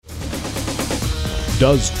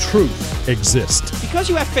Does truth exist? Because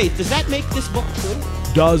you have faith, does that make this book true?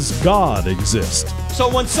 Does God exist?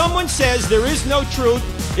 So when someone says there is no truth,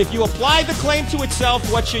 if you apply the claim to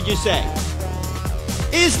itself, what should you say?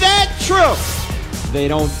 Is that true? They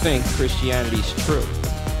don't think Christianity's true.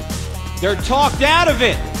 They're talked out of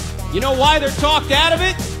it. You know why they're talked out of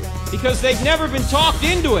it? Because they've never been talked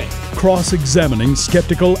into it. Cross-examining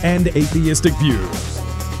skeptical and atheistic views.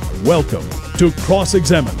 Welcome to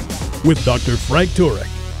Cross-Examine with Dr. Frank Turek.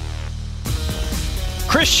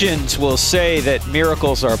 Christians will say that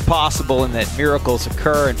miracles are possible and that miracles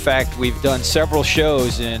occur. In fact, we've done several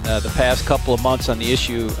shows in the past couple of months on the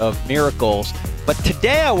issue of miracles. But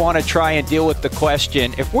today I want to try and deal with the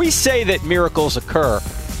question, if we say that miracles occur,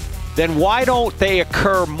 then why don't they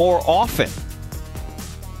occur more often?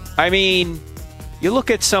 I mean, you look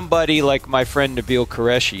at somebody like my friend Nabil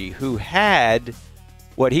Qureshi, who had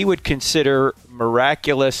what he would consider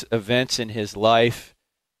miraculous events in his life,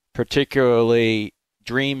 particularly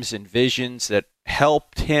dreams and visions that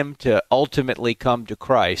helped him to ultimately come to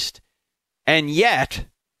Christ. And yet,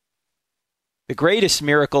 the greatest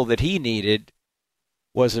miracle that he needed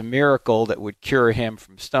was a miracle that would cure him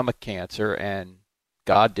from stomach cancer, and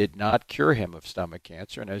God did not cure him of stomach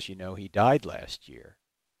cancer, and as you know, he died last year.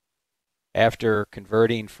 After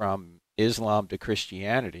converting from Islam to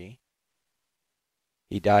Christianity,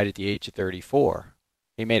 he died at the age of 34.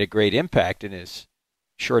 He made a great impact in his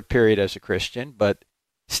short period as a Christian, but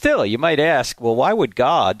still, you might ask, well, why would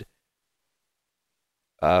God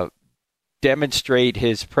demonstrate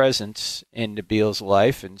his presence in Nabil's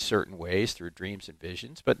life in certain ways through dreams and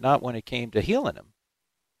visions, but not when it came to healing him?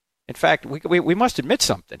 In fact, we must admit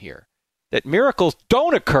something here, that miracles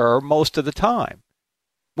don't occur most of the time.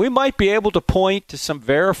 We might be able to point to some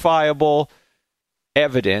verifiable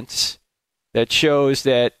evidence that shows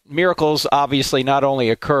that miracles obviously not only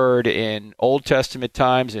occurred in Old Testament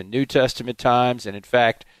times and New Testament times, and in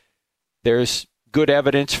fact, there's good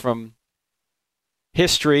evidence from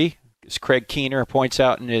history, as Craig Keener points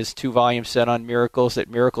out in his 2-volume set on miracles, that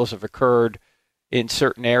miracles have occurred in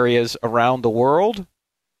certain areas around the world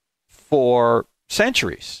for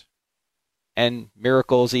centuries. And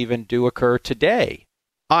miracles even do occur today,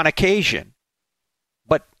 on occasion.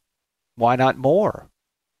 But why not more?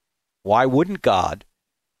 Why wouldn't God?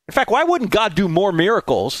 In fact, why wouldn't God do more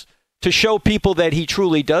miracles to show people that he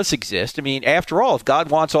truly does exist? I mean, after all, if God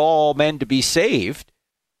wants all men to be saved,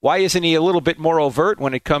 why isn't he a little bit more overt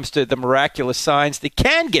when it comes to the miraculous signs that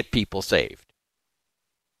can get people saved?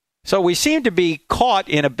 So we seem to be caught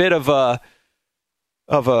in a bit of a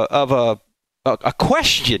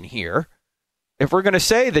question here. If we're going to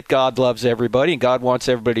say that God loves everybody and God wants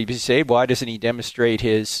everybody to be saved, why doesn't he demonstrate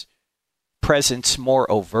his presence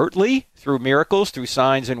more overtly through miracles, through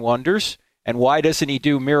signs and wonders? And why doesn't he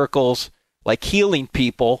do miracles like healing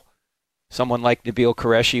people, someone like Nabil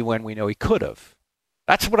Qureshi, when we know he could have?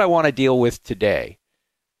 That's what I want to deal with today.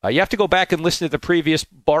 You have to go back and listen to the previous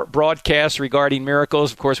broadcasts regarding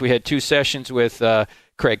miracles. Of course, we had 2 sessions with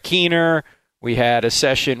Craig Keener. We had a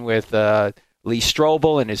session with Lee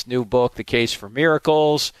Strobel in his new book, The Case for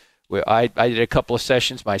Miracles. I did a couple of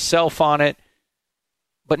sessions myself on it.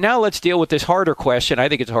 But now let's deal with this harder question. I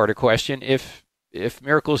think it's a harder question. If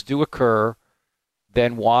miracles do occur,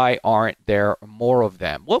 then why aren't there more of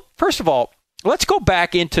them? Well, first of all, let's go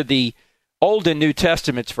back into the Old and New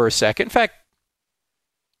Testaments for a second. In fact,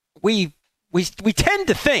 we tend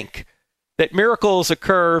to think that miracles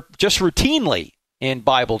occur just routinely in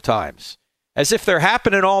Bible times, as if they're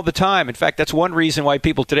happening all the time. In fact, that's one reason why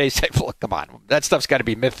people today say, well, come on, that stuff's got to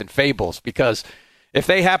be myth and fables, because if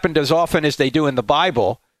they happened as often as they do in the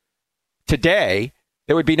Bible today,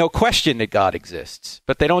 there would be no question that God exists.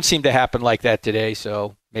 But they don't seem to happen like that today,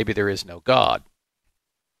 so maybe there is no God.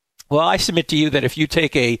 Well, I submit to you that if you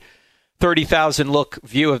take a 30,000-look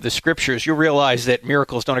view of the Scriptures, you'll realize that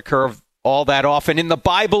miracles don't occur all that often in the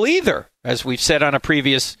Bible either. As we've said on a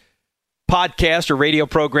previous podcast or radio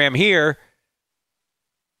program here,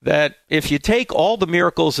 that if you take all the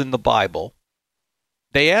miracles in the Bible,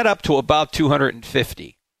 they add up to about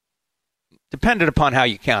 250, dependent upon how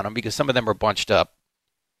you count them, because some of them are bunched up.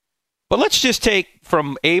 But let's just take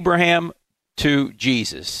from Abraham to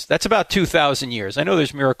Jesus. That's about 2,000 years. I know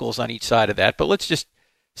there's miracles on each side of that, but let's just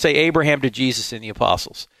say Abraham to Jesus and the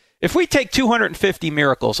apostles. If we take 250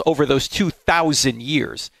 miracles over those 2,000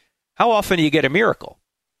 years, how often do you get a miracle?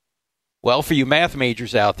 Well, for you math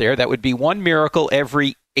majors out there, that would be one miracle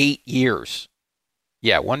every 8 years.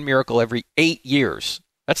 Yeah, one miracle every 8 years.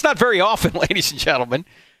 That's not very often, ladies and gentlemen.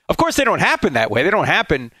 Of course, they don't happen that way. They don't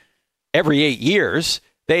happen every 8 years.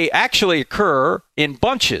 they actually occur in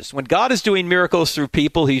bunches. When God is doing miracles through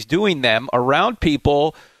people, he's doing them around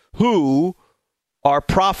people who are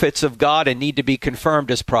prophets of God and need to be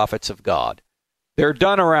confirmed as prophets of God. They're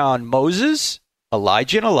done around Moses,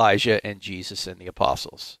 Elijah and Elijah, and Jesus and the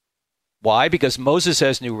apostles. Why? Because Moses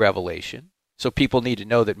has new revelation, so people need to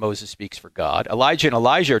know that Moses speaks for God. Elijah and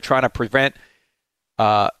Elijah are trying to prevent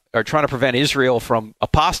Israel from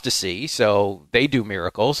apostasy, so they do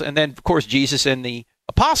miracles. And then, of course, Jesus and the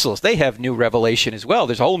apostles, they have new revelation as well.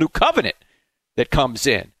 There's a whole new covenant that comes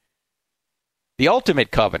in. The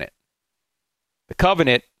ultimate covenant. The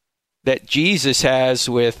covenant that Jesus has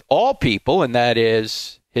with all people, and that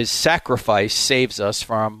is his sacrifice saves us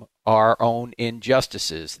from our own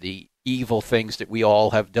injustices, the evil things that we all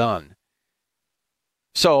have done.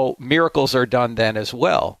 So miracles are done then as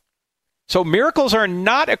well. So miracles are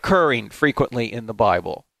not occurring frequently in the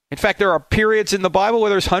Bible. In fact, there are periods in the Bible where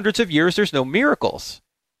there's hundreds of years there's no miracles.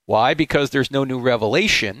 Why? Because there's no new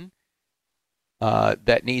revelation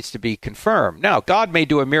that needs to be confirmed. Now, God may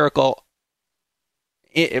do a miracle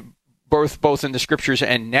both in the scriptures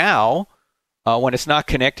and now when it's not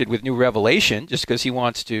connected with new revelation, just because he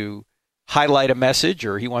wants to highlight a message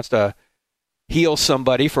or he wants to heal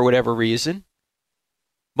somebody for whatever reason.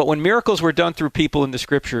 But when miracles were done through people in the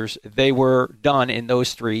scriptures, they were done in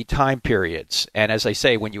those 3 time periods. And as I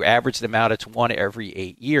say, when you average them out, it's 1 every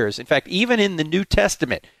 8 years. In fact, even in the New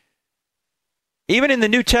Testament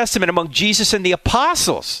among Jesus and the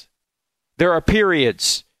apostles, there are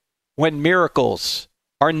periods when miracles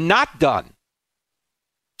are not done.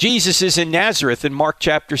 Jesus is in Nazareth in Mark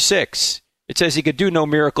chapter 6. It says he could do no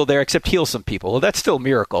miracle there except heal some people. Well, that's still a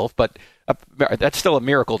miracle, but that's still a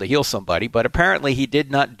miracle to heal somebody. But apparently he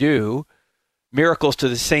did not do miracles to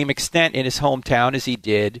the same extent in his hometown as he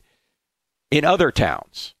did in other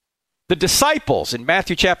towns. The disciples in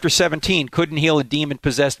Matthew chapter 17 couldn't heal a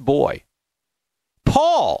demon-possessed boy.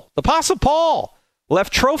 Paul, the Apostle Paul,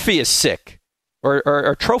 left Trophimus sick,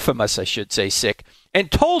 or Trophimus, I should say, sick,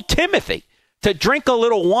 and told Timothy to drink a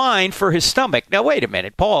little wine for his stomach. Now, wait a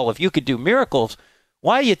minute, Paul, if you could do miracles,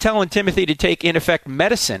 why are you telling Timothy to take, in effect,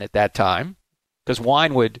 medicine at that time? Because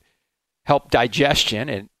wine would help digestion,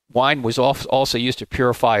 and wine was also used to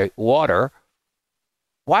purify water.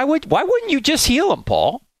 Why wouldn't you just heal him,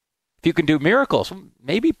 Paul, if you can do miracles?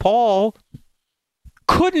 Maybe Paul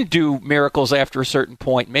couldn't do miracles after a certain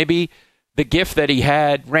point. Maybe the gift that he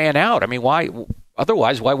had ran out. I mean, why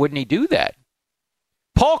wouldn't he do that?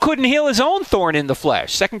 Paul couldn't heal his own thorn in the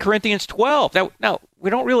flesh. 2 Corinthians 12. Now, we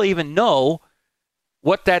don't really even know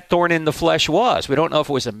what that thorn in the flesh was. We don't know if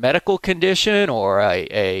it was a medical condition or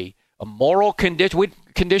a moral condition.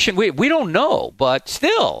 We don't know. But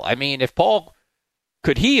still, I mean, if Paul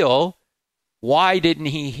could heal, why didn't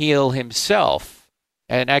he heal himself?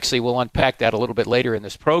 And actually, we'll unpack that a little bit later in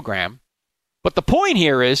this program. But the point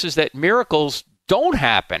here is that miracles don't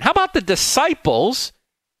happen. How about the disciples?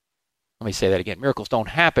 Let me say that again. Miracles don't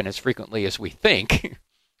happen as frequently as we think.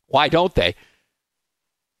 Why don't they?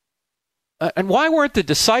 And why weren't the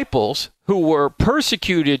disciples who were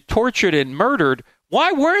persecuted, tortured, and murdered,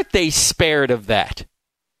 why weren't they spared of that?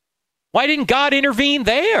 Why didn't God intervene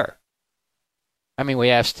there? I mean,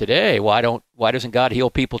 we ask today, why doesn't God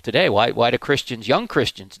heal people today? Why do young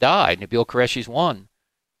Christians die? Nabil Qureshi's one.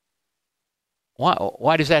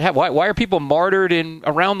 Why does that happen? Why are people martyred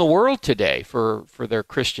around the world today for their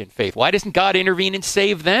Christian faith? Why doesn't God intervene and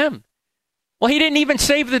save them? Well, he didn't even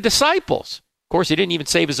save the disciples. Of course, he didn't even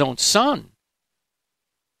save his own son.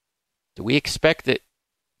 Do we expect that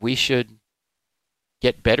we should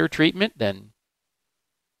get better treatment than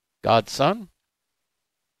God's son,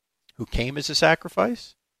 who came as a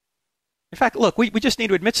sacrifice? In fact, look, we just need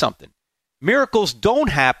to admit something. Miracles don't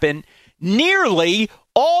happen nearly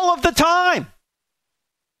all of the time.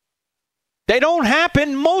 They don't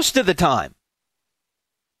happen most of the time.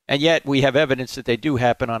 And yet we have evidence that they do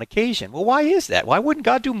happen on occasion. Well, why is that? Why wouldn't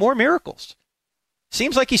God do more miracles?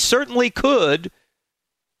 Seems like he certainly could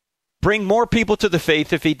bring more people to the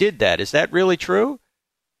faith if he did that. Is that really true?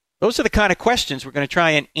 Those are the kind of questions we're going to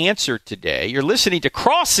try and answer today. You're listening to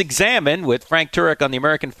Cross-Examine with Frank Turek on the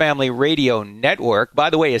American Family Radio Network. By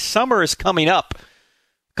the way, as summer is coming up,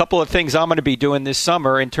 a couple of things I'm going to be doing this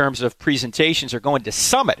summer in terms of presentations are going to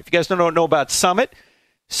Summit. If you guys don't know about Summit,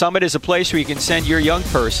 Summit is a place where you can send your young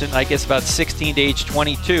person, I guess about 16 to age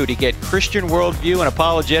 22, to get Christian worldview and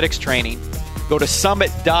apologetics training. Go to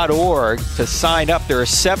summit.org to sign up. There are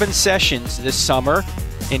 7 sessions this summer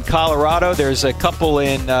in Colorado. There's a couple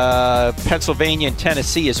in Pennsylvania and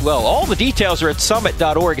Tennessee as well. All the details are at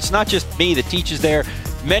summit.org. It's not just me that teaches there.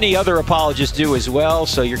 Many other apologists do as well,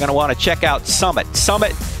 so you're going to want to check out Summit,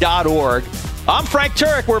 summit.org. I'm Frank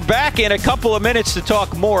Turek. We're back in a couple of minutes to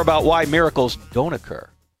talk more about why miracles don't occur.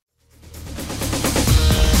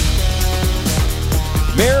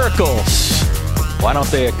 Miracles. Why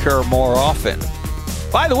don't they occur more often?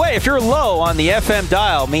 By the way, if you're low on the FM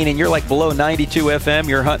dial, meaning you're like below 92 FM,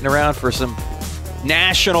 you're hunting around for some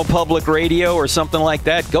national public radio or something like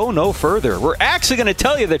that, go no further. We're actually going to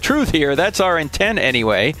tell you the truth here. That's our intent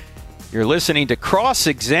anyway. You're listening to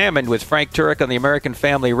Cross-Examined with Frank Turek on the American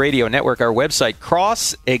Family Radio Network. Our website,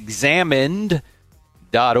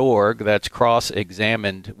 crossexamined.org. That's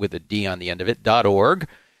cross-examined with a D on the end of it, .org.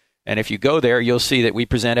 And if you go there, you'll see that we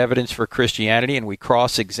present evidence for Christianity and we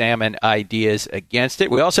cross-examine ideas against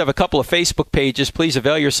it. We also have a couple of Facebook pages. Please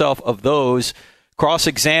avail yourself of those,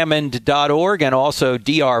 crossexamined.org and also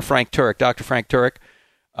Dr. Frank Turek, Dr. Frank Turek.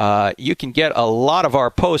 You can get a lot of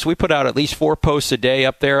our posts. We put out at least 4 posts a day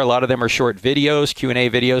up there. A lot of them are short videos,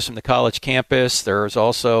 Q&A videos from the college campus. There's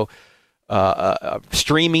also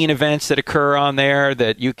streaming events that occur on there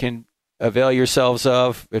that you can avail yourselves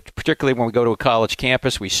of, particularly when we go to a college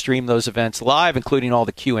campus. We stream those events live, including all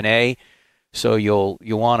the Q&A. So you'll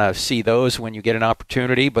want to see those when you get an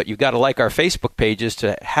opportunity. But you've got to like our Facebook pages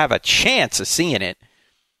to have a chance of seeing it.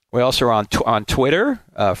 We also are on Twitter,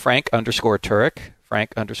 Frank_Turek,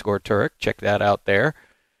 Frank_Turek. Check that out there.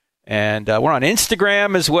 And we're on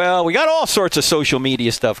Instagram as well. We got all sorts of social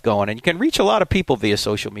media stuff going. And you can reach a lot of people via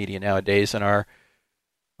social media nowadays. And our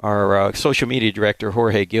social media director,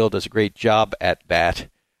 Jorge Gil, does a great job at that.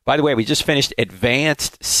 By the way, we just finished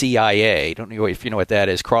Advanced CIA. Don't know if you know what that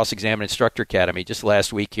is. Cross-Examined Instructor Academy. Just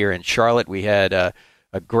last week here in Charlotte, we had a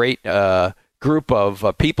great group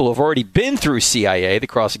of people who have already been through CIA, the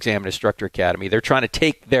Cross-Examined Instructor Academy. They're trying to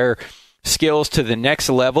take their skills to the next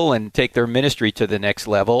level and take their ministry to the next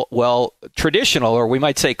level. Well, traditional, or we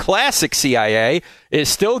might say classic CIA, is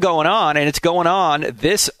still going on, and it's going on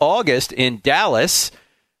this August in Dallas.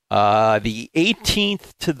 The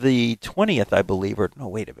 18th to the 20th, I believe, or no,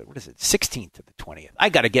 wait a minute, what is it? 16th to the 20th. I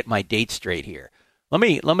got to get my date straight here. Let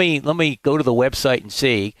me go to the website and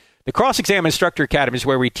see. The Cross-Examined Instructor Academy is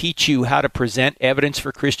where we teach you how to present evidence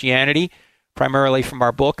for Christianity, primarily from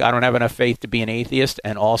our book, I Don't Have Enough Faith to Be an Atheist,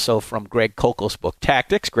 and also from Greg Kokel's book,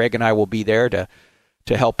 Tactics. Greg and I will be there to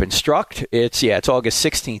help instruct. It's August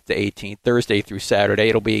 16th to 18th, Thursday through Saturday.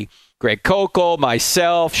 It'll be Greg Kokel,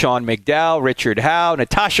 myself, Sean McDowell, Richard Howe,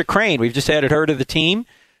 Natasha Crane. We've just added her to the team.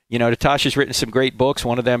 You know, Natasha's written some great books.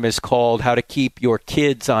 One of them is called How to Keep Your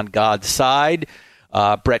Kids on God's Side.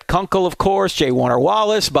 Brett Kunkel, of course, J. Warner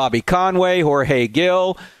Wallace, Bobby Conway, Jorge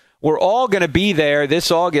Gil. We're all going to be there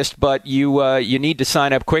this August, but you need to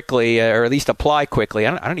sign up quickly, or at least apply quickly.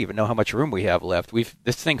 I don't even know how much room we have left.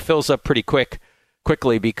 This thing fills up pretty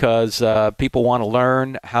quickly because people want to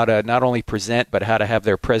learn how to not only present, but how to have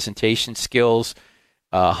their presentation skills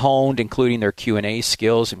honed, including their Q&A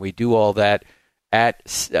skills, and we do all that at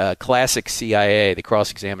Classic CIA, the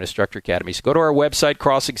Cross-Examined Instructor Academy. So go to our website,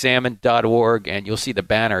 crossexamined.org, and you'll see the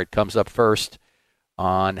banner. It comes up first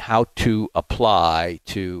on how to apply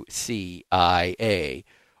to CIA.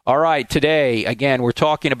 All right, today, again, we're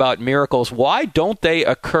talking about miracles. Why don't they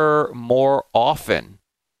occur more often?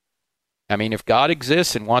 I mean, if God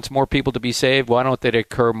exists and wants more people to be saved, why don't they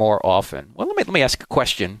occur more often? Well, let me ask a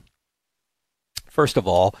question, first of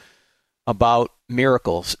all, about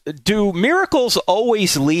miracles. Do miracles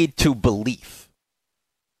always lead to belief?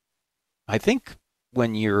 I think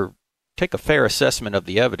when you take a fair assessment of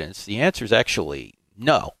the evidence, the answer is actually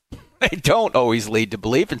no. They don't always lead to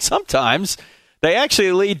belief, and sometimes they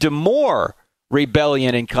actually lead to more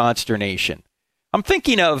rebellion and consternation. I'm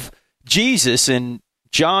thinking of Jesus in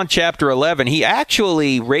John chapter 11. He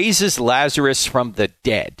actually raises Lazarus from the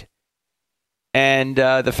dead. And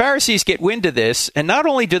the Pharisees get wind of this, and not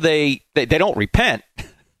only do they don't repent.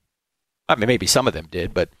 I mean, maybe some of them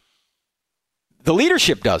did, but the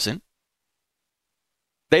leadership doesn't.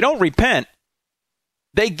 They don't repent.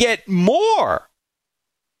 They get more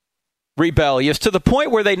rebellious to the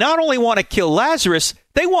point where they not only want to kill Lazarus,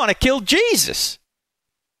 they want to kill Jesus.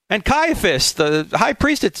 And Caiaphas, the high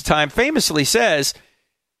priest at the time, famously says,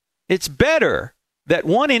 it's better that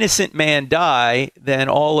one innocent man die than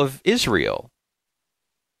all of Israel.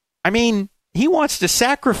 I mean, he wants to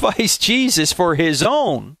sacrifice Jesus for his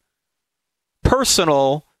own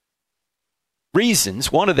personal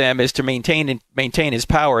reasons. One of them is to maintain his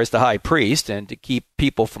power as the high priest and to keep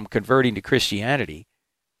people from converting to Christianity.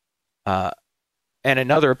 And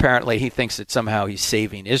another, apparently, he thinks that somehow he's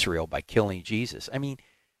saving Israel by killing Jesus. I mean,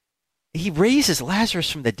 he raises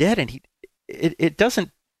Lazarus from the dead, and it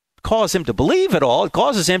doesn't cause him to believe at all. It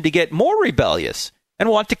causes him to get more rebellious and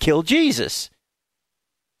want to kill Jesus.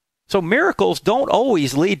 So miracles don't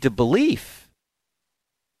always lead to belief.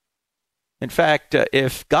 In fact,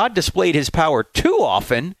 if God displayed his power too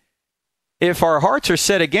often, if our hearts are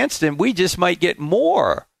set against him, we just might get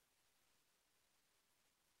more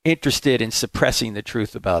interested in suppressing the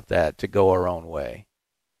truth about that to go our own way.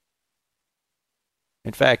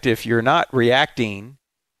 In fact, if you're not reacting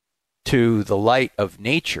to the light of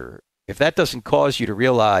nature, if that doesn't cause you to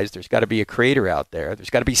realize there's got to be a creator out there, there's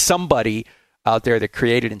got to be somebody out there that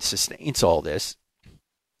created and sustains all this,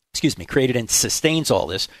 created and sustains all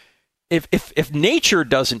this, if nature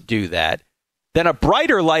doesn't do that, then a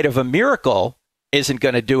brighter light of a miracle isn't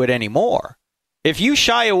going to do it anymore. If you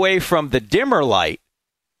shy away from the dimmer light,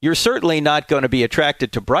 you're certainly not going to be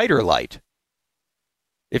attracted to brighter light.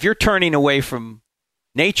 If you're turning away from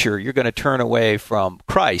nature, you're going to turn away from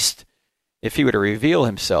Christ if he were to reveal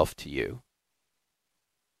himself to you.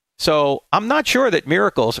 So I'm not sure that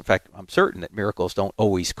miracles, in fact, I'm certain that miracles don't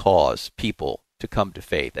always cause people to come to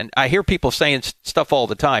faith. And I hear people saying stuff all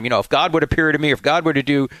the time. If God would appear to me, if God were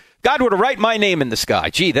to write my name in the sky,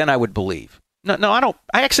 gee, then I would believe. No,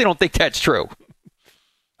 I actually don't think that's true.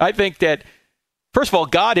 I think that, first of all,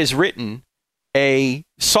 God has written a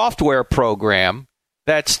software program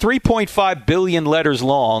that's 3.5 billion letters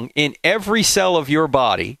long in every cell of your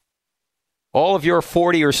body. All of your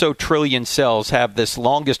 40 or so trillion cells have this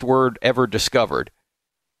longest word ever discovered.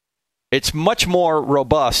 It's much more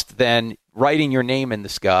robust than writing your name in the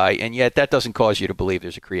sky, and yet that doesn't cause you to believe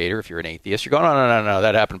there's a creator. If you're an atheist, you're going, no,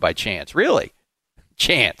 that happened by chance. Really?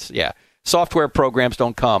 Chance, yeah. Software programs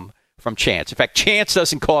don't come from chance. In fact, chance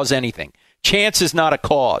doesn't cause anything. Chance is not a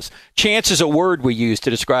cause. Chance is a word we use to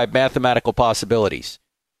describe mathematical possibilities.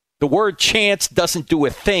 The word chance doesn't do a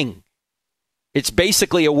thing. It's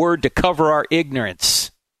basically a word to cover our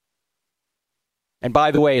ignorance. And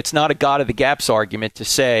by the way, it's not a God of the gaps argument to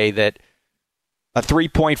say that a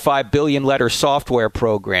 3.5 billion letter software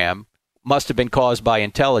program must have been caused by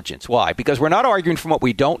intelligence. Why? Because we're not arguing from what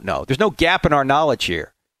we don't know. There's no gap in our knowledge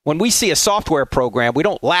here. When we see a software program, we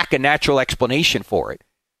don't lack a natural explanation for it.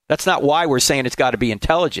 That's not why we're saying it's got to be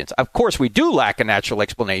intelligence. Of course, we do lack a natural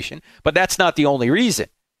explanation, but that's not the only reason.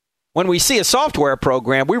 When we see a software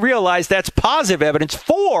program, we realize that's positive evidence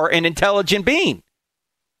for an intelligent being.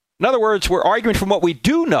 In other words, we're arguing from what we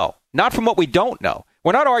do know, not from what we don't know.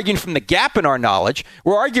 We're not arguing from the gap in our knowledge.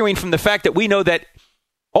 We're arguing from the fact that we know that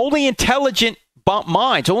only intelligent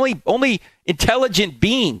minds, only intelligent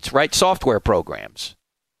beings write software programs.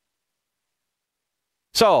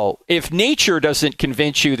 So, if nature doesn't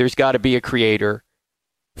convince you there's got to be a creator,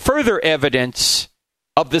 further evidence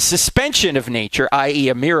of the suspension of nature, i.e.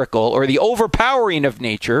 a miracle, or the overpowering of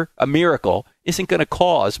nature, a miracle, isn't going to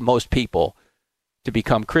cause most people to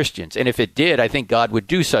become Christians. And if it did, I think God would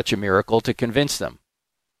do such a miracle to convince them.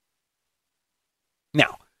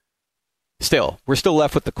 Now, we're still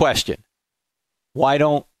left with the question, why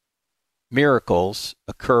don't miracles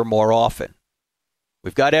occur more often?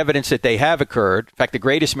 We've got evidence that they have occurred. In fact, the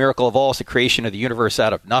greatest miracle of all is the creation of the universe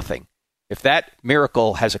out of nothing. If that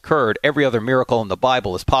miracle has occurred, every other miracle in the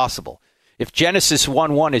Bible is possible. If Genesis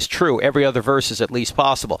 1:1 is true, every other verse is at least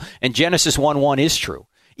possible. And Genesis 1:1 is true.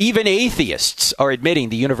 Even atheists are admitting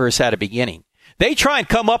the universe had a beginning. They try and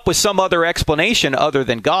come up with some other explanation other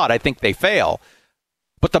than God. I think they fail.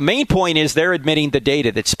 But the main point is they're admitting the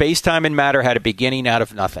data that space-time and matter had a beginning out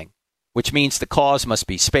of nothing, which means the cause must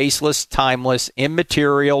be spaceless, timeless,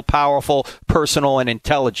 immaterial, powerful, personal, and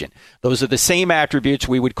intelligent. Those are the same attributes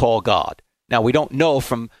we would call God. Now, we don't know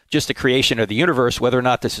from just the creation of the universe whether or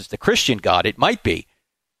not this is the Christian God. It might be.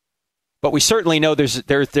 But we certainly know there's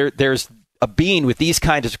a being with these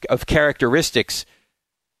kinds of characteristics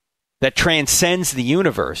that transcends the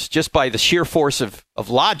universe just by the sheer force of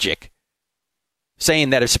logic, saying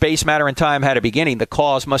that if space, matter, and time had a beginning, the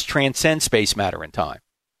cause must transcend space, matter, and time.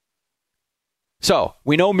 So,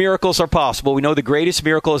 we know miracles are possible. We know the greatest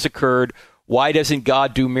miracle has occurred. Why doesn't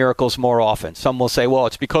God do miracles more often? Some will say, well,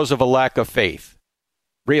 it's because of a lack of faith.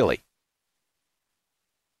 Really?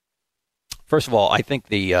 First of all, I think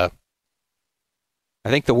the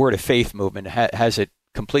word of faith movement has it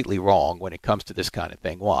completely wrong when it comes to this kind of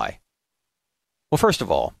thing. Why? Well, first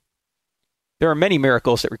of all, there are many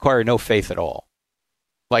miracles that require no faith at all.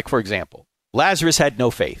 Like, for example, Lazarus had no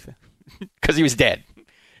faith because he was dead.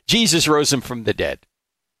 Jesus rose him from the dead.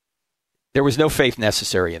 There was no faith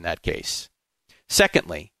necessary in that case.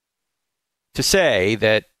 Secondly, to say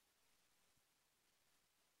that,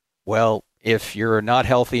 well, if you're not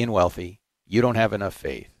healthy and wealthy, you don't have enough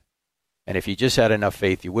faith. And if you just had enough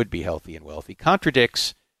faith, you would be healthy and wealthy,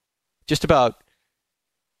 contradicts just about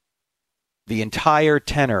the entire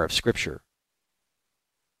tenor of Scripture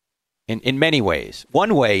in many ways.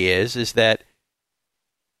 One way is that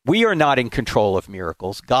We are not in control of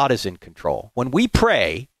miracles. God is in control. When we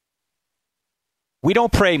pray, we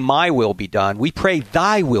don't pray, my will be done. We pray,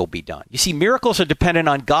 thy will be done. You see, miracles are dependent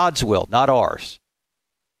on God's will, not ours.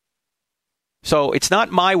 So it's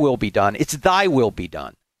not my will be done. It's thy will be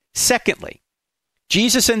done. Secondly,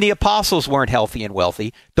 Jesus and the apostles weren't healthy and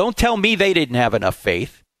wealthy. Don't tell me they didn't have enough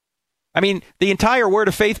faith. I mean, the entire Word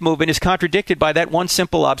of Faith movement is contradicted by that one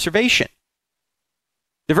simple observation.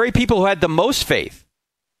 The very people who had the most faith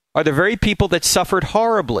are the very people that suffered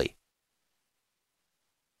horribly.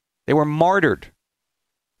 They were martyred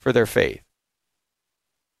for their faith.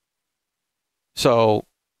 So,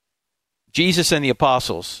 Jesus and the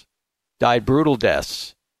apostles died brutal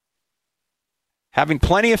deaths, having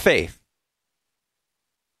plenty of faith.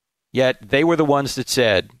 Yet they were the ones that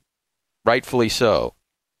said, rightfully so,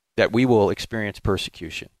 that we will experience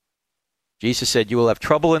persecution. Jesus said, you will have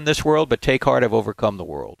trouble in this world, but take heart, I've overcome the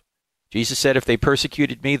world. Jesus said, if they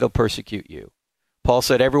persecuted me, they'll persecute you. Paul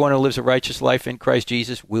said, everyone who lives a righteous life in Christ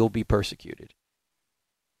Jesus will be persecuted.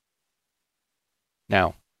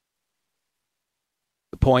 Now,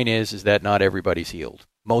 the point is that not everybody's healed.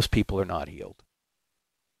 Most people are not healed.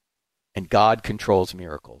 And God controls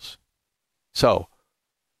miracles. So,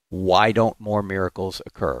 why don't more miracles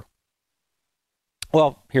occur?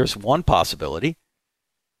 Well, here's one possibility.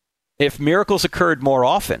 If miracles occurred more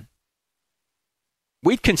often,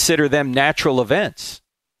 we'd consider them natural events.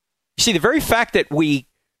 You see, the very fact that we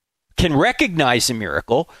can recognize a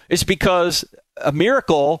miracle is because a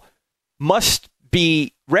miracle must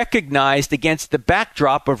be recognized against the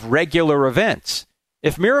backdrop of regular events.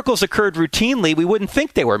 If miracles occurred routinely, we wouldn't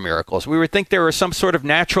think they were miracles. We would think they were some sort of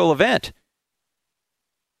natural event,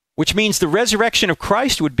 which means the resurrection of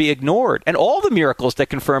Christ would be ignored, and all the miracles that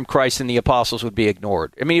confirmed Christ and the apostles would be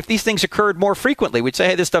ignored. I mean, if these things occurred more frequently, we'd say,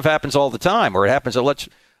 hey, this stuff happens all the time, or it happens a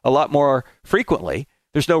lot more frequently.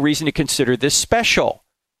 There's no reason to consider this special.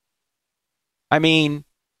 I mean,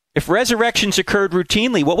 if resurrections occurred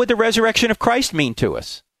routinely, what would the resurrection of Christ mean to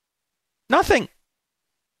us? Nothing.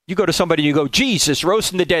 You go to somebody and you go, Jesus rose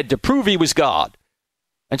from the dead to prove he was God.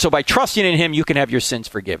 And so by trusting in him, you can have your sins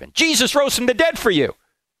forgiven. Jesus rose from the dead for you.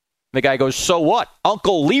 The guy goes, so what?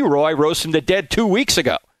 Uncle Leroy rose from the dead 2 weeks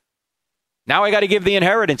ago. Now I got to give the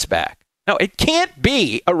inheritance back. No, it can't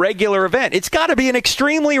be a regular event. It's got to be an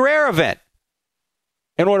extremely rare event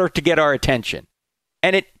in order to get our attention.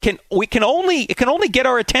 And it can only get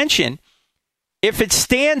our attention if it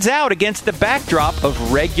stands out against the backdrop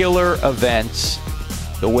of regular events,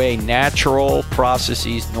 the way natural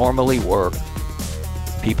processes normally work.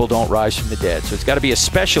 People don't rise from the dead. So it's got to be a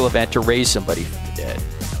special event to raise somebody from the dead.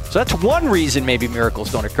 So that's one reason maybe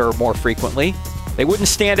miracles don't occur more frequently. They wouldn't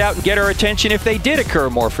stand out and get our attention if they did occur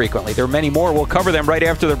more frequently. There are many more. We'll cover them right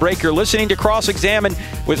after the break. You're listening to Cross-Examine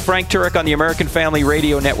with Frank Turek on the American Family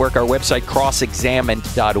Radio Network. Our website,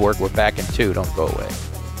 crossexamined.org. We're back in 2. Don't go away.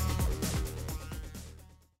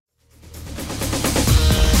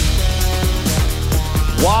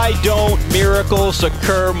 Why don't miracles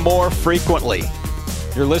occur more frequently?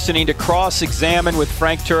 You're listening to Cross-Examine with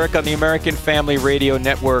Frank Turek on the American Family Radio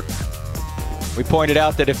Network. We pointed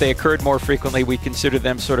out that if they occurred more frequently, we consider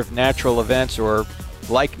them sort of natural events, or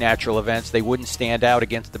like natural events. They wouldn't stand out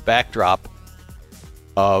against the backdrop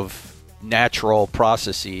of natural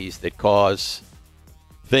processes that cause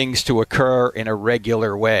things to occur in a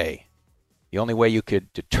regular way. The only way you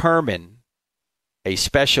could determine a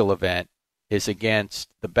special event is against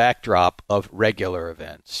the backdrop of regular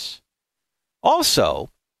events.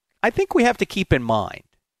 Also, I think we have to keep in mind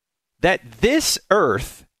that this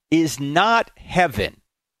earth is not heaven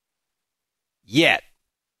yet.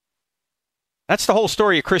 That's the whole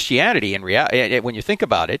story of Christianity in reality. When you think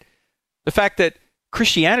about it, the fact that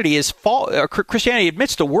Christianity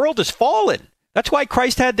admits the world is fallen. That's why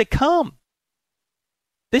Christ had to come.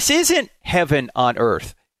 This isn't heaven on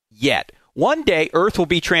earth yet. One day, earth will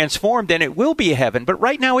be transformed and it will be a heaven, but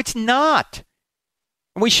right now it's not.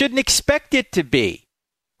 And we shouldn't expect it to be.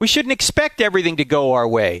 We shouldn't expect everything to go our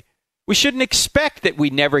way. We shouldn't expect that we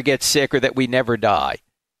never get sick or that we never die.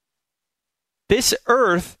 This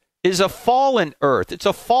earth is a fallen earth. It's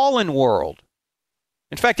a fallen world.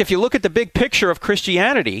 In fact, if you look at the big picture of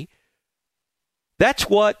Christianity, that's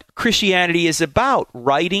what Christianity is about,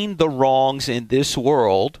 righting the wrongs in this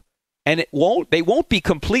world. And they won't be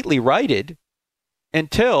completely righted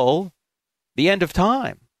until the end of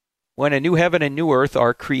time, when a new heaven and new earth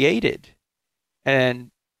are created. And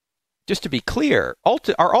just to be clear,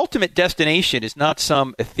 our ultimate destination is not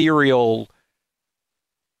some ethereal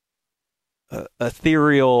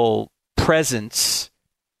presence,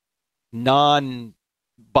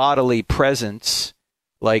 non-bodily presence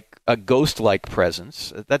like a ghost-like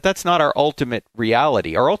presence. That's not our ultimate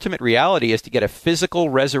reality. Our ultimate reality is to get a physical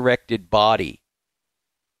resurrected body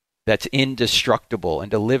that's indestructible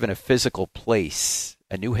and to live in a physical place,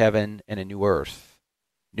 a new heaven and a new earth.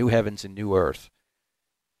 New heavens and new earth.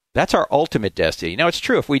 That's our ultimate destiny. Now, it's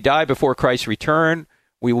true, if we die before Christ's return,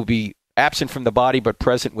 we will be absent from the body but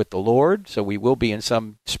present with the Lord, so we will be in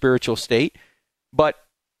some spiritual state. But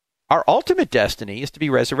our ultimate destiny is to be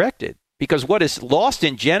resurrected, because what is lost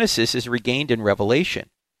in Genesis is regained in Revelation.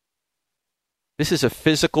 This is a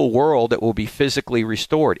physical world that will be physically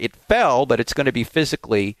restored. It fell, but it's going to be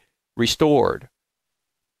physically restored.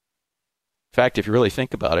 In fact, if you really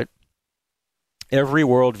think about it, every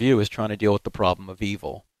worldview is trying to deal with the problem of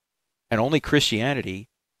evil, and only Christianity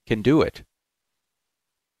can do it.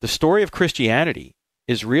 The story of Christianity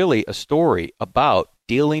is really a story about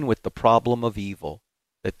dealing with the problem of evil,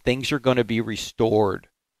 that things are going to be restored,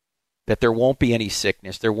 that there won't be any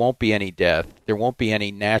sickness, there won't be any death, there won't be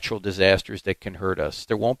any natural disasters that can hurt us,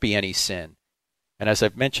 there won't be any sin. And as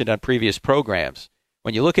I've mentioned on previous programs,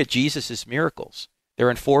 when you look at Jesus' miracles, they're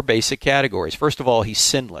in 4 basic categories. First of all, he's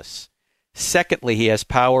sinless. Secondly, he has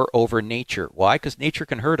power over nature. Why? Because nature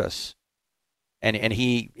can hurt us. And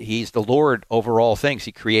he's the Lord over all things.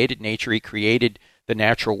 He created nature. He created the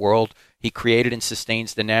natural world. He created and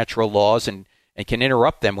sustains the natural laws and can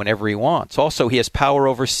interrupt them whenever he wants. Also, he has power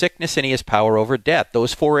over sickness and he has power over death.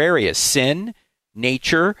 Those 4 areas: sin,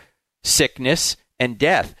 nature, sickness, and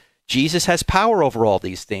death. Jesus has power over all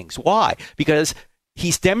these things. Why? Because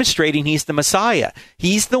he's demonstrating he's the Messiah.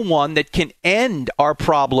 He's the one that can end our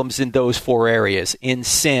problems in those 4 areas: in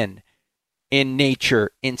sin, in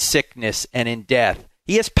nature, in sickness, and in death.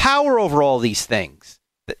 He has power over all these things.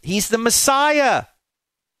 He's the Messiah.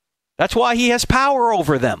 That's why he has power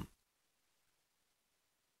over them.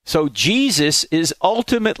 So Jesus is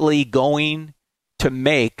ultimately going to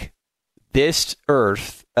make this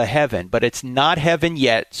earth a heaven, but it's not heaven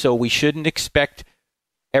yet, so we shouldn't expect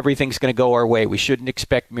everything's going to go our way. We shouldn't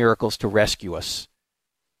expect miracles to rescue us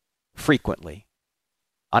frequently.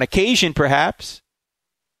 On occasion, perhaps,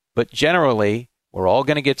 but generally, we're all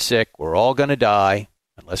going to get sick. We're all going to die,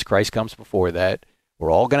 unless Christ comes before that.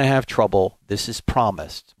 We're all going to have trouble. This is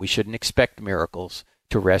promised. We shouldn't expect miracles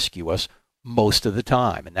to rescue us most of the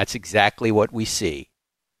time, and that's exactly what we see.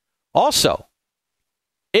 Also,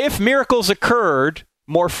 if miracles occurred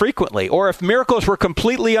more frequently, or if miracles were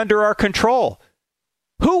completely under our control,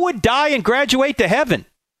 who would die and graduate to heaven?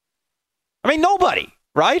 I mean, nobody,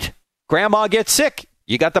 right? Grandma gets sick.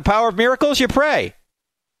 You got the power of miracles, you pray.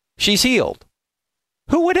 She's healed.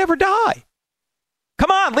 Who would ever die? Come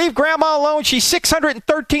on, leave Grandma alone. She's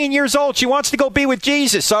 613 years old. She wants to go be with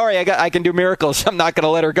Jesus. Sorry, I can do miracles. I'm not going to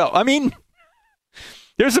let her go. I mean,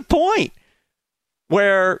 there's a point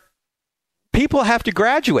where people have to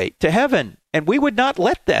graduate to heaven, and we would not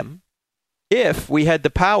let them if we had the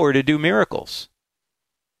power to do miracles.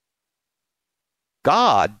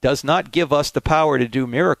 God does not give us the power to do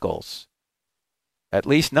miracles, at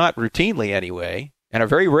least not routinely anyway, in a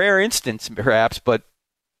very rare instance perhaps, but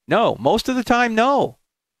no, most of the time, no.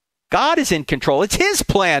 God is in control. It's his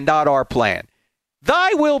plan, not our plan.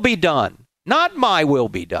 Thy will be done, not my will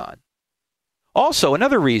be done. Also,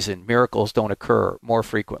 another reason miracles don't occur more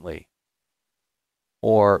frequently,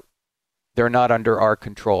 or they're not under our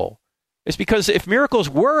control, is because if miracles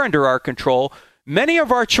were under our control, many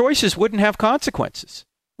of our choices wouldn't have consequences.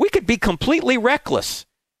 We could be completely reckless.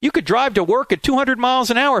 You could drive to work at 200 miles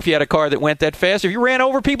an hour if you had a car that went that fast. If you ran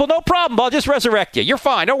over people, no problem. I'll just resurrect you. You're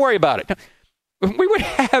fine. Don't worry about it. We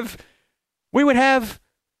would have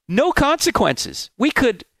no consequences. We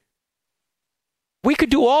could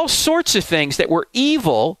do all sorts of things that were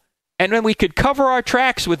evil, and then we could cover our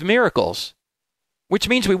tracks with miracles, which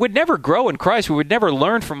means we would never grow in Christ. We would never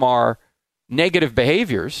learn from our negative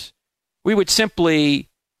behaviors. We would simply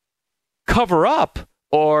cover up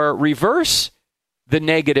or reverse the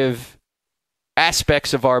negative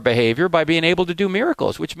aspects of our behavior by being able to do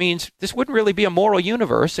miracles, which means this wouldn't really be a moral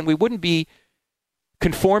universe, and we wouldn't be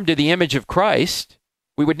conformed to the image of Christ.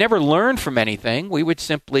 We would never learn from anything. We would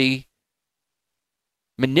simply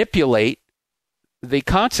manipulate the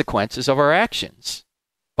consequences of our actions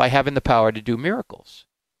by having the power to do miracles.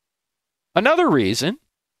 Another reason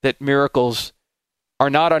that miracles are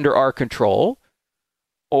not under our control,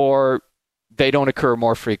 or they don't occur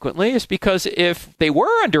more frequently, is because if they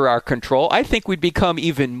were under our control, I think we'd become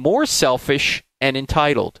even more selfish and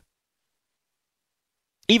entitled.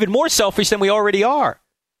 Even more selfish than we already are.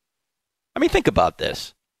 I mean, think about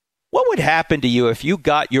this. What would happen to you if you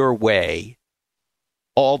got your way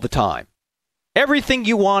all the time? Everything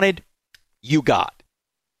you wanted, you got.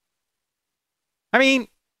 I mean,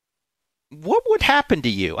 what would happen to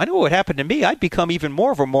you? I know what would happen to me. I'd become even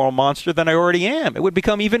more of a moral monster than I already am. It would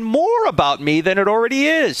become even more about me than it already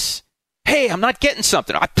is. Hey, I'm not getting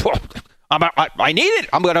something. I need it.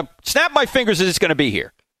 I'm going to snap my fingers as it's going to be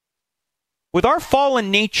here. With our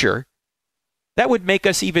fallen nature, that would make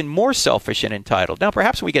us even more selfish and entitled. Now,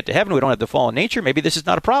 perhaps when we get to heaven, we don't have the fallen nature. Maybe this is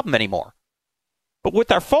not a problem anymore. But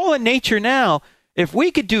with our fallen nature now, if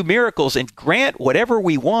we could do miracles and grant whatever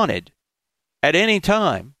we wanted at any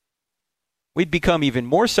time, we'd become even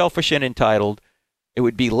more selfish and entitled. It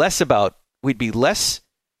would be we'd be less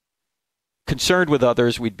concerned with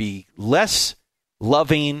others. We'd be less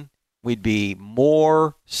loving. We'd be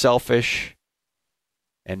more selfish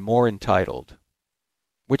and more entitled,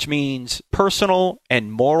 which means personal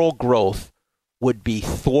and moral growth would be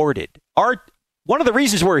thwarted. One of the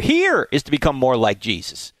reasons we're here is to become more like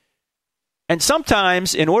Jesus. And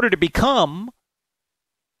sometimes, in order to become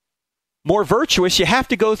more virtuous, you have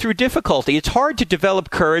to go through difficulty. It's hard to develop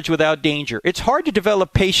courage without danger. It's hard to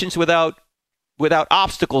develop patience without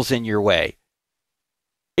obstacles in your way.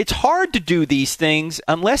 It's hard to do these things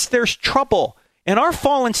unless there's trouble. In our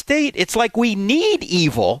fallen state, it's like we need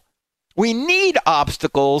evil. We need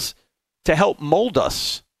obstacles to help mold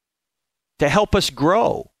us, to help us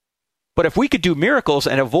grow. But if we could do miracles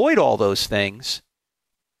and avoid all those things,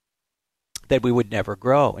 then we would never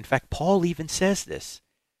grow. In fact, Paul even says this.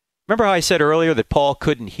 Remember how I said earlier that Paul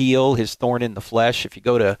couldn't heal his thorn in the flesh? If you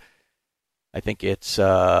go to, I think it's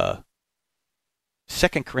 2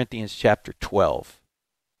 Corinthians chapter 12.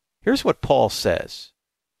 Here's what Paul says.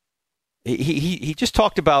 He just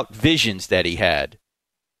talked about visions that he had.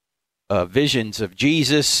 Visions of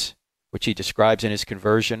Jesus, which he describes in his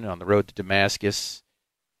conversion on the road to Damascus.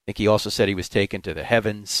 I think he also said he was taken to the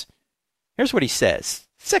heavens. Here's what he says.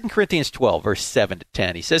 2 Corinthians 12, verse 7 to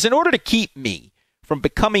 10. He says, in order to keep me from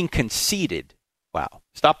becoming conceited. Wow.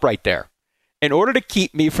 Stop right there. In order to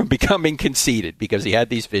keep me from becoming conceited, because he had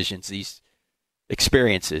these visions, these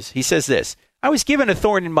experiences, he says this, I was given a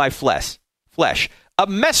thorn in my flesh, a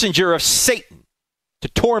messenger of Satan to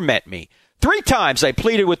torment me. 3 times I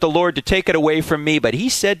pleaded with the Lord to take it away from me, but he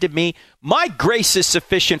said to me, my grace is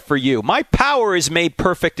sufficient for you. My power is made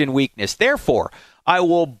perfect in weakness. Therefore, I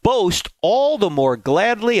will boast all the more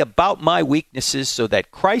gladly about my weaknesses so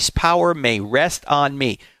that Christ's power may rest on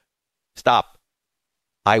me. Stop.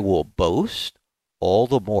 I will boast all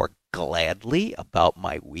the more gladly about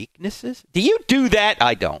my weaknesses? Do you do that?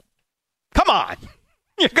 I don't. Come on.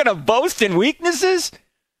 You're going to boast in weaknesses?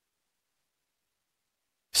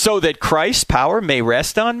 So that Christ's power may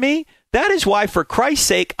rest on me? That is why, for Christ's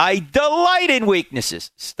sake, I delight in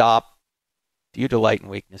weaknesses. Stop. Do you delight in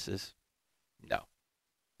weaknesses? No.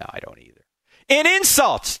 No, I don't either. In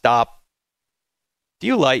insults. Stop. Do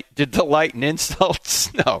you delight in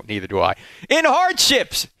insults? No, neither do I. In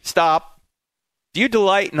hardships. Stop. Do you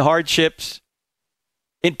delight in hardships?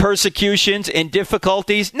 In persecutions? In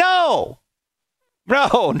difficulties? No.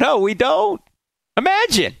 No, we don't.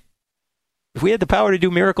 Imagine. If we had the power to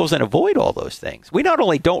do miracles and avoid all those things, we not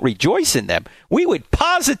only don't rejoice in them, we would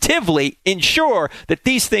positively ensure that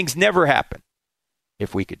these things never happen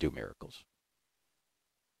if we could do miracles.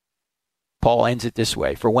 Paul ends it this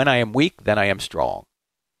way, for when I am weak, then I am strong.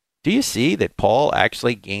 Do you see that Paul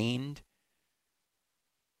actually gained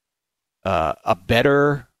a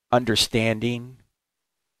better understanding,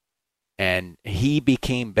 and he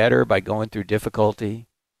became better by going through difficulty?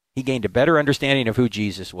 He gained a better understanding of who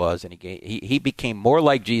Jesus was, and he became more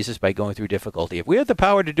like Jesus by going through difficulty. If we had the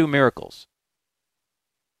power to do miracles,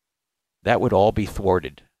 that would all be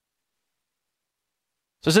thwarted.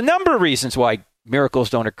 So there's a number of reasons why miracles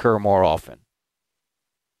don't occur more often.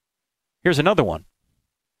 Here's another one.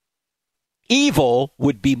 Evil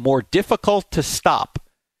would be more difficult to stop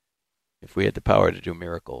if we had the power to do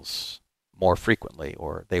miracles more frequently,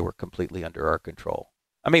 or they were completely under our control.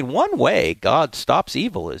 I mean, one way God stops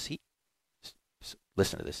evil is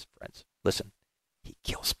listen to this, friends. Listen. He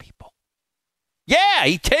kills people. Yeah,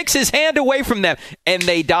 he takes his hand away from them and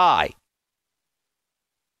they die.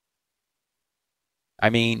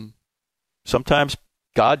 I mean, sometimes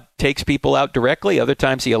God takes people out directly. Other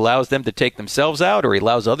times he allows them to take themselves out, or he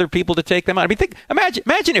allows other people to take them out. I mean,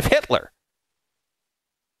 imagine if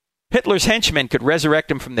Hitler's henchmen could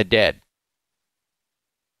resurrect him from the dead.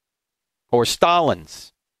 Or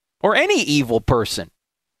Stalin's, or any evil person.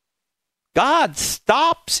 God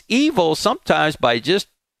stops evil sometimes by just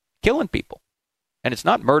killing people. And it's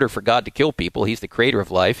not murder for God to kill people. He's the creator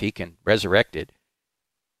of life. He can resurrect it.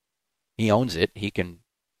 He owns it. He can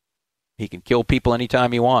kill people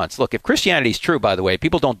anytime he wants. Look, if Christianity is true, by the way,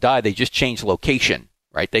 people don't die. They just change location,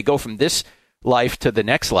 right? They go from this life to the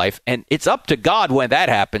next life. And it's up to God when that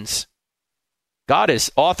happens. God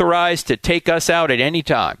is authorized to take us out at any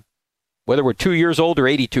time. Whether we're 2 years old or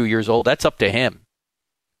 82 years old, that's up to him.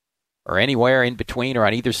 Or anywhere in between or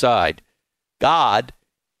on either side. God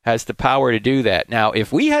has the power to do that. Now,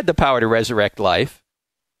 if we had the power to resurrect life,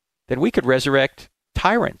 then we could resurrect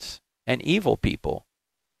tyrants and evil people.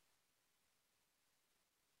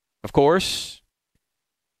 Of course,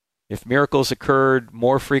 if miracles occurred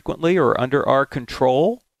more frequently or under our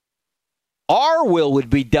control, our will would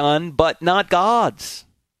be done, but not God's.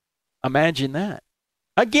 Imagine that.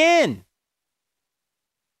 Again,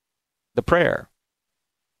 the prayer.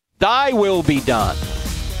 Thy will be done.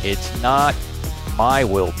 It's not my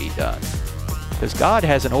will be done. Because God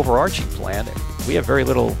has an overarching plan that we have very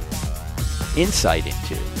little insight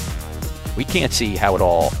into. We can't see how it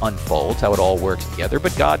all unfolds, how it all works together,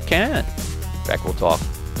 but God can. In fact, we'll talk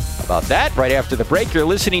about that right after the break. You're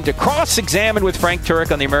listening to Cross-Examine with Frank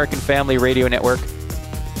Turek on the American Family Radio Network.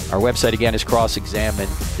 Our website, again, is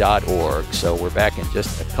crossexamine.org. So we're back in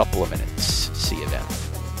just a couple of minutes. See you then.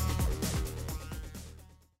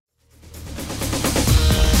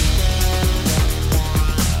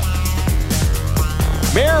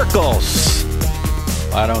 Miracles!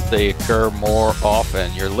 Why don't they occur more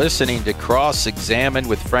often? You're listening to Cross-Examine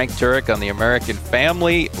with Frank Turek on the American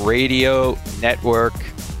Family Radio Network.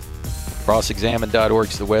 Crossexamine.org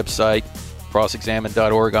is the website.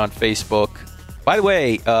 Crossexamine.org on Facebook. By the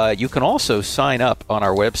way, you can also sign up on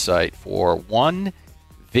our website for one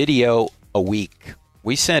video a week.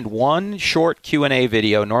 We send one short Q&A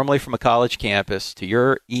video, normally from a college campus, to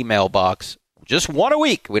your email box. Just one a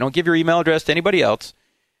week. We don't give your email address to anybody else.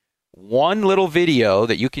 One little video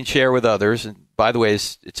that you can share with others. And by the way,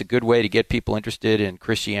 it's a good way to get people interested in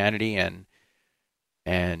Christianity and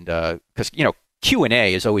because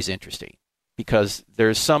Q&A is always interesting because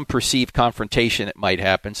there's some perceived confrontation that might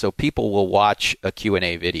happen, so people will watch a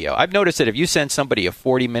Q&A video. I've noticed that if you send somebody a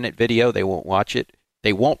 40-minute video, they won't watch it.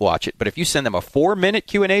 But if you send them a 4-minute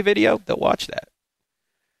Q&A video, they'll watch that.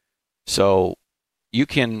 So you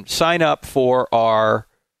can sign up for our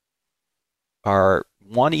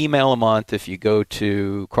one email a month if you go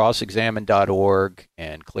to crossexamine.org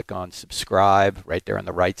and click on subscribe right there on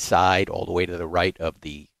the right side, all the way to the right of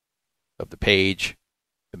the page,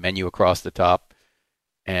 the menu across the top.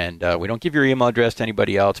 And we don't give your email address to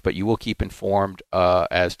anybody else, but you will keep informed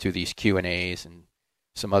as to these Q&As and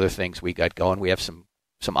some other things we got going. We have some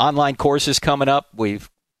online courses coming up.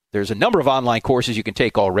 There's a number of online courses you can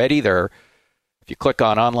take already. If you click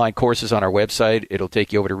on online courses on our website, it'll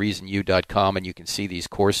take you over to reasonu.com, and you can see these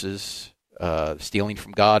courses. Stealing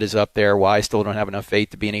from God is up there. Why I Still Don't Have Enough Faith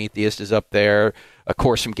to Be an Atheist is up there. A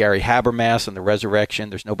course from Gary Habermas on the resurrection.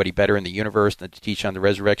 There's nobody better in the universe than to teach on the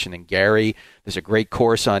resurrection than Gary. There's a great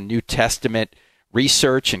course on New Testament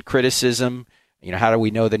research and criticism. How do we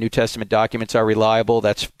know the New Testament documents are reliable?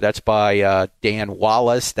 That's by Dan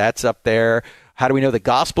Wallace. That's up there. How do we know the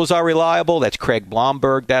Gospels are reliable? That's Craig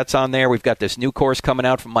Blomberg. That's on there. We've got this new course coming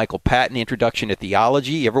out from Michael Patton, Introduction to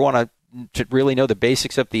Theology. You ever want to really know the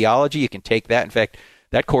basics of theology? You can take that. In fact,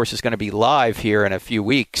 that course is going to be live here in a few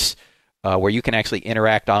weeks where you can actually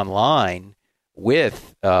interact online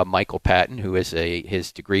with Michael Patton, who is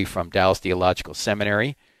his degree from Dallas Theological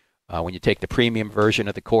Seminary. When you take the premium version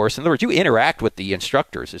of the course. In other words, you interact with the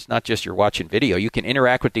instructors. It's not just you're watching video. You can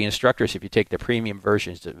interact with the instructors if you take the premium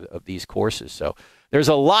versions of these courses. So there's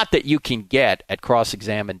a lot that you can get at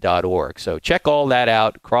crossexamined.org. So check all that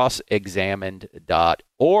out,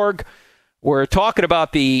 crossexamined.org. We're talking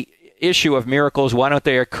about the issue of miracles. Why don't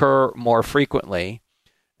they occur more frequently?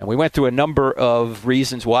 And we went through a number of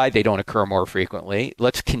reasons why they don't occur more frequently.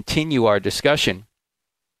 Let's continue our discussion.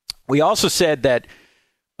 We also said that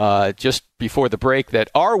just before the break, that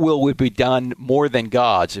our will would be done more than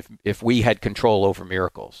God's if we had control over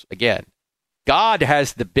miracles. Again, God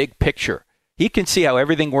has the big picture. He can see how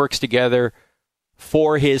everything works together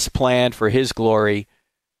for his plan, for his glory.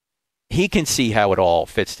 He can see how it all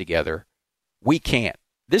fits together. We can't.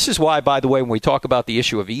 This is why, by the way, when we talk about the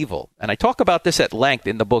issue of evil, and I talk about this at length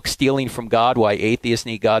in the book Stealing from God, Why Atheists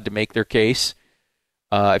Need God to Make Their Case.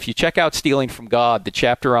 If you check out Stealing from God, the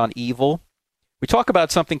chapter on evil, we talk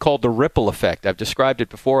about something called the ripple effect. I've described it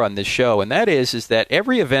before on this show, and that is that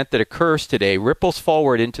every event that occurs today ripples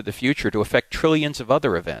forward into the future to affect trillions of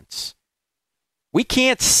other events. We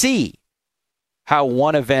can't see how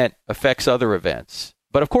one event affects other events.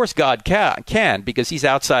 But of course God can because he's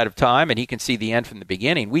outside of time and he can see the end from the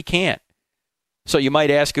beginning. We can't. So you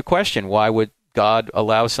might ask a question, why would God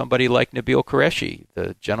allow somebody like Nabil Qureshi,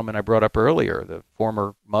 the gentleman I brought up earlier, the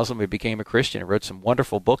former Muslim who became a Christian and wrote some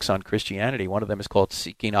wonderful books on Christianity. One of them is called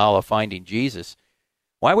Seeking Allah, Finding Jesus.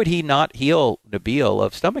 Why would he not heal Nabil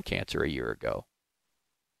of stomach cancer a year ago?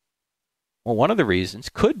 Well, one of the reasons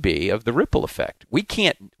could be of the ripple effect. We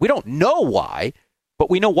don't know why, but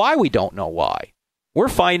we know why we don't know why. We're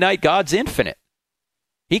finite, God's infinite.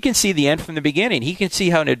 He can see the end from the beginning. He can see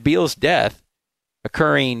how Nabil's death,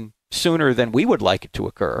 occurring sooner than we would like it to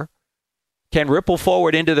occur, can ripple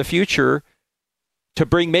forward into the future to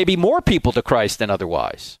bring maybe more people to Christ than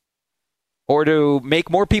otherwise, or to make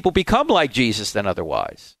more people become like Jesus than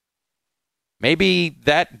otherwise. Maybe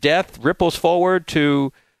that death ripples forward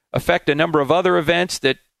to affect a number of other events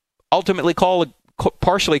that ultimately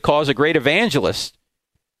partially cause a great evangelist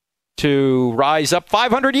to rise up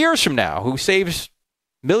 500 years from now who saves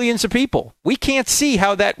millions of people. We can't see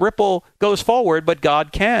how that ripple goes forward, but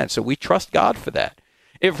God can, so we trust God for that.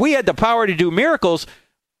 If we had the power to do miracles,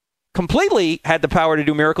 completely had the power to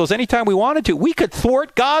do miracles anytime we wanted to, we could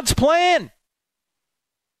thwart God's plan.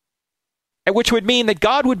 Which would mean that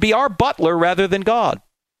God would be our butler rather than God.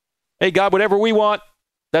 Hey, God, whatever we want,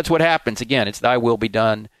 that's what happens. Again, it's thy will be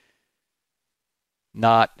done,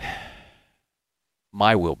 not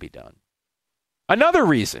my will be done. Another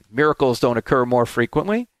reason miracles don't occur more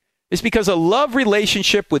frequently is because a love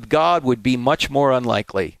relationship with God would be much more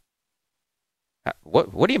unlikely.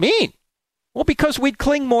 What do you mean? Well, because we'd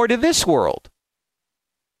cling more to this world.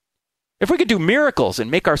 If we could do miracles and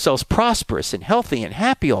make ourselves prosperous and healthy and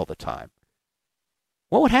happy all the time,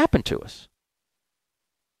 what would happen to us?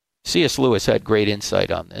 C.S. Lewis had great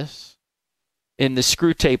insight on this. In the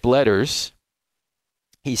Screwtape Letters,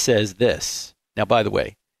 he says this. Now, by the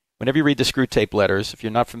way, whenever you read the Screwtape Letters, if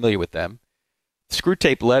you're not familiar with them,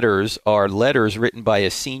 Screwtape Letters are letters written by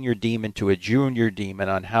a senior demon to a junior demon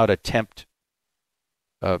on how to tempt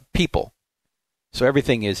people. So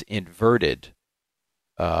everything is inverted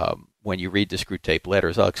when you read the Screwtape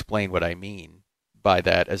Letters. I'll explain what I mean by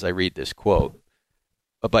that as I read this quote.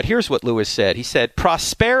 But here's what Lewis said. He said,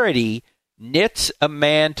 prosperity knits a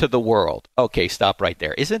man to the world. Okay, stop right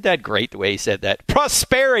there. Isn't that great the way he said that?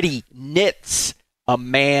 Prosperity knits a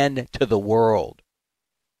man to the world.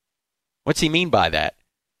 What's he mean by that?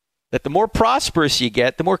 That the more prosperous you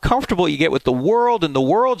get, the more comfortable you get with the world and the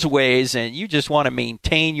world's ways, and you just want to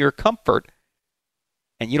maintain your comfort,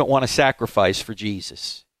 and you don't want to sacrifice for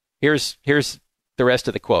Jesus. Here's the rest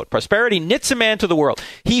of the quote. Prosperity knits a man to the world.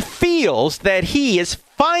 He feels that he is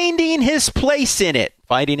finding his place in it.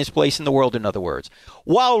 Finding his place in the world, in other words.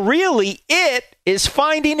 While really it is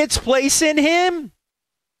finding its place in him.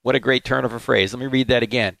 What a great turn of a phrase. Let me read that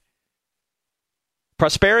again.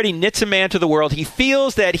 Prosperity knits a man to the world. He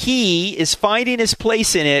feels that he is finding his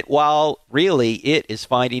place in it, while really it is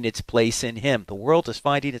finding its place in him. The world is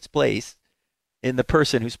finding its place in the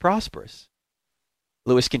person who's prosperous.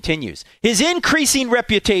 Lewis continues, his increasing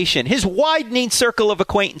reputation, his widening circle of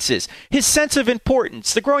acquaintances, his sense of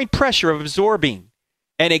importance, the growing pressure of absorbing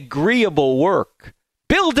an agreeable work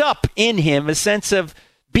build up in him a sense of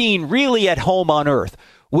being really at home on earth,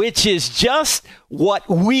 which is just what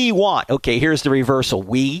we want. Okay, here's the reversal.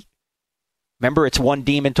 We, remember, it's one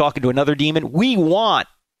demon talking to another demon. We want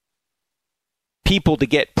people to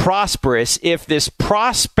get prosperous if this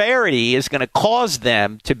prosperity is going to cause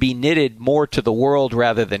them to be knitted more to the world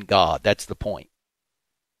rather than God. That's the point.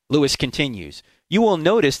 Lewis continues, you will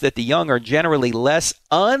notice that the young are generally less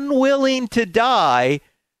unwilling to die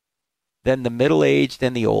than the middle-aged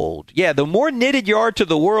and the old. Yeah, the more knitted you are to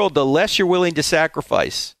the world, the less you're willing to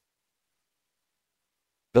sacrifice.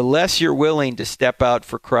 The less you're willing to step out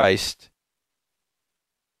for Christ.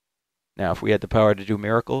 Now, if we had the power to do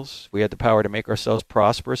miracles, if we had the power to make ourselves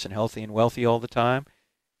prosperous and healthy and wealthy all the time,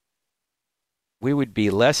 we would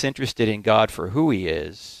be less interested in God for who he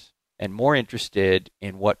is and more interested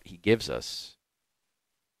in what he gives us.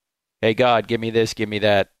 Hey, God, give me this, give me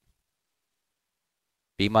that.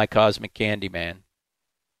 Be my cosmic candy man.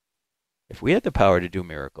 If we had the power to do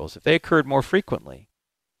miracles, if they occurred more frequently,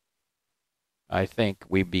 I think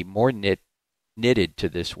we'd be more knitted to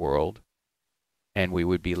this world, and we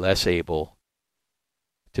would be less able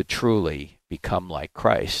to truly become like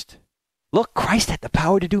Christ. Look, Christ had the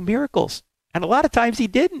power to do miracles, and a lot of times he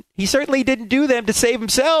didn't. He certainly didn't do them to save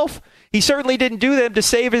himself. He certainly didn't do them to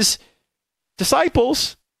save his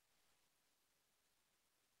disciples.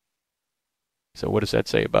 So what does that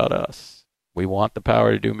say about us? We want the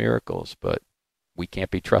power to do miracles, but we can't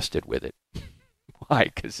be trusted with it. Why?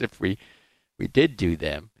 Because if we did do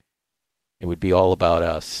them, it would be all about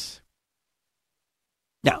us.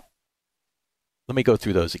 Now, let me go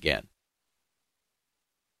through those again.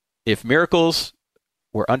 If miracles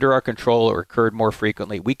were under our control or occurred more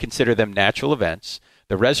frequently, we consider them natural events.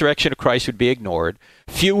 The resurrection of Christ would be ignored.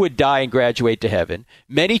 Few would die and graduate to heaven.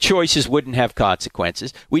 Many choices wouldn't have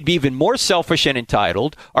consequences. We'd be even more selfish and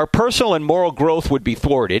entitled. Our personal and moral growth would be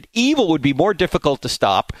thwarted. Evil would be more difficult to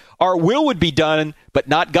stop. Our will would be done, but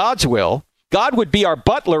not God's will. God would be our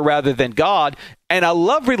butler rather than God. And a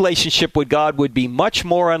love relationship with God would be much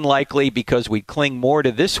more unlikely because we'd cling more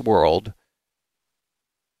to this world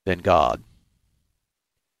than God.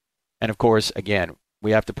 And of course, again,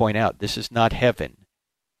 we have to point out, this is not heaven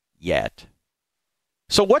yet.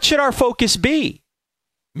 So what should our focus be?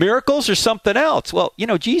 Miracles or something else? Well,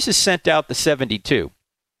 Jesus sent out the 72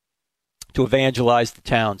 to evangelize the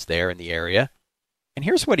towns there in the area. And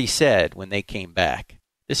here's what he said when they came back.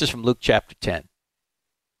 This is from Luke chapter 10.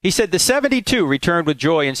 He said, the 72 returned with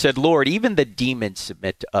joy and said, Lord, even the demons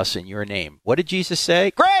submit to us in your name. What did Jesus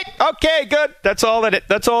say? Great. Okay, good. That's all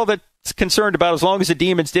that's concerned about. As long as the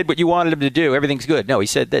demons did what you wanted them to do, everything's good. No, he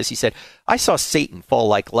said this. He said, I saw Satan fall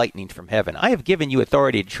like lightning from heaven. I have given you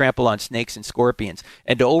authority to trample on snakes and scorpions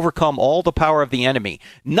and to overcome all the power of the enemy.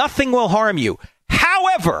 Nothing will harm you.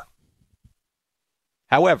 However,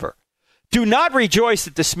 do not rejoice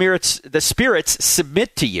that the spirits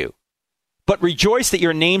submit to you, but rejoice that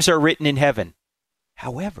your names are written in heaven.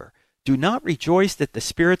 However, do not rejoice that the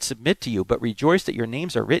spirits submit to you, but rejoice that your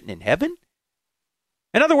names are written in heaven.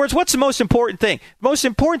 In other words, what's the most important thing? The most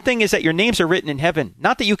important thing is that your names are written in heaven,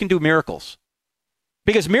 not that you can do miracles.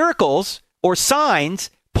 Because miracles or signs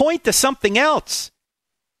point to something else.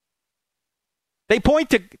 They point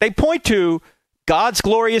to God's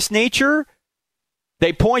glorious nature.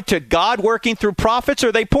 They point to God working through prophets,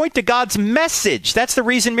 or they point to God's message. That's the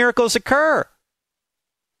reason miracles occur.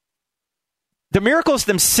 The miracles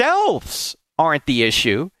themselves aren't the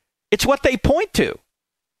issue. It's what they point to.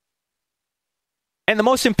 And the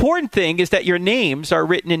most important thing is that your names are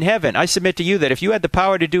written in heaven. I submit to you that if you had the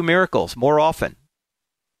power to do miracles more often,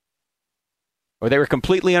 or they were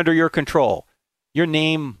completely under your control, your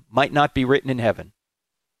name might not be written in heaven.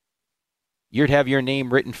 You'd have your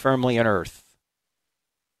name written firmly on earth.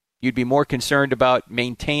 You'd be more concerned about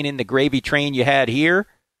maintaining the gravy train you had here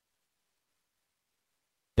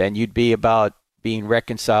than you'd be about being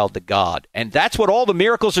reconciled to God. And that's what all the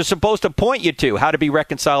miracles are supposed to point you to, how to be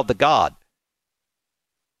reconciled to God.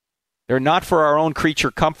 They're not for our own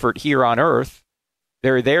creature comfort here on earth.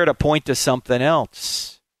 They're there to point to something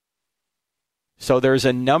else. So there's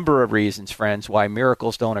a number of reasons, friends, why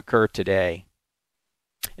miracles don't occur today.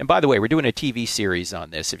 And by the way, we're doing a TV series on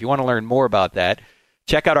this. If you want to learn more about that,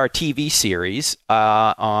 check out our TV series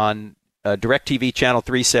on DirecTV Channel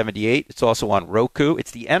 378. It's also on Roku.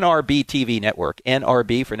 It's the NRB TV network,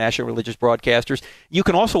 NRB for National Religious Broadcasters. You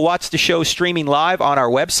can also watch the show streaming live on our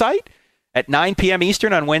website at 9 p.m.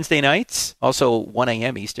 Eastern on Wednesday nights. Also 1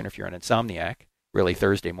 a.m. Eastern if you're an insomniac, really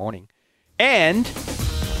Thursday morning. And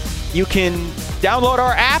you can download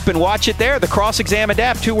our app and watch it there, the Cross-Examined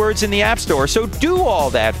app, 2 words in the App Store. So do all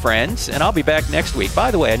that, friends, and I'll be back next week.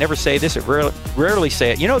 By the way, I never say this, I rarely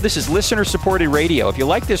say it. This is listener-supported radio. If you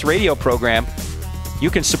like this radio program, you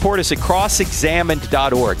can support us at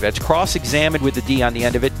crossexamined.org. That's cross-examined with the D on the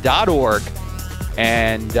end of it, .org.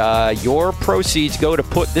 And your proceeds go to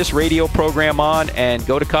put this radio program on and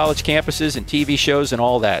go to college campuses and TV shows and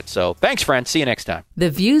all that. So thanks, friends. See you next time. The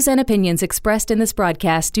views and opinions expressed in this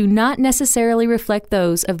broadcast do not necessarily reflect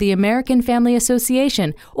those of the American Family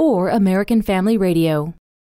Association or American Family Radio.